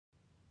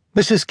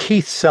This is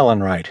Keith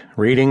Sellenwright,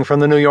 reading from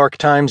the New York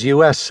Times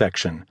U.S.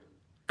 section.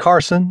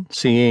 Carson,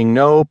 seeing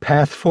no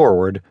path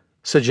forward,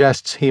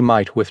 suggests he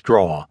might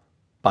withdraw,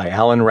 by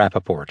Alan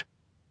Rappeport.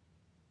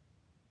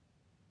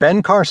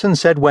 Ben Carson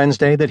said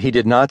Wednesday that he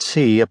did not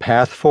see a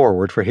path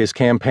forward for his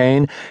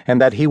campaign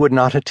and that he would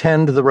not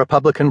attend the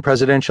Republican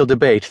presidential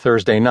debate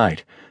Thursday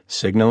night,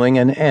 signaling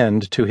an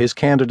end to his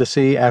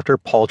candidacy after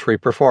paltry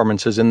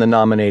performances in the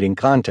nominating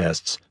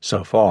contests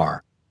so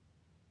far.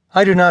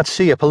 "I do not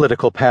see a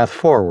political path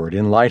forward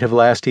in light of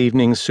last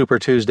evening's Super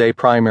Tuesday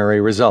primary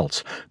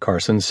results,"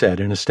 Carson said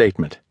in a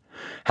statement.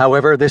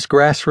 "However, this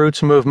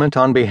grassroots movement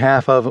on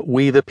behalf of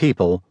we the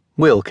people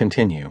will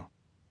continue."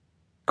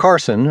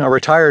 Carson, a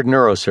retired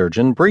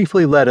neurosurgeon,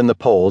 briefly led in the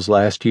polls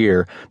last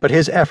year, but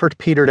his effort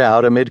petered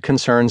out amid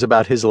concerns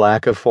about his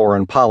lack of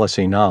foreign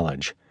policy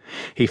knowledge.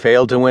 He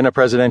failed to win a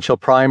presidential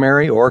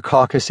primary or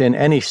caucus in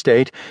any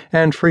state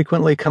and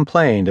frequently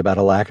complained about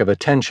a lack of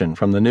attention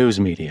from the news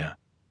media.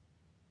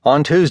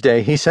 On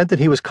Tuesday, he said that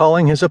he was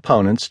calling his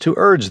opponents to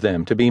urge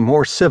them to be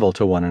more civil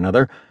to one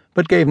another,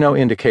 but gave no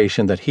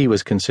indication that he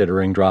was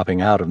considering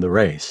dropping out of the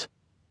race.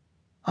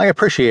 "I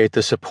appreciate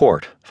the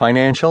support,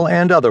 financial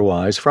and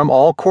otherwise, from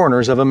all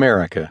corners of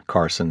America,"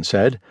 Carson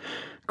said.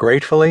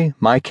 "Gratefully,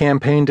 my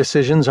campaign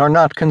decisions are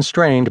not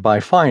constrained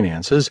by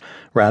finances,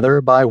 rather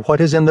by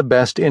what is in the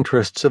best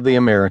interests of the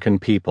American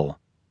people."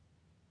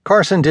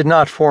 Carson did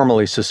not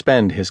formally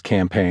suspend his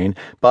campaign,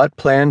 but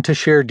planned to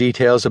share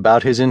details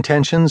about his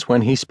intentions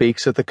when he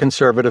speaks at the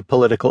Conservative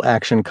Political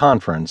Action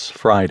Conference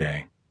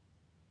Friday.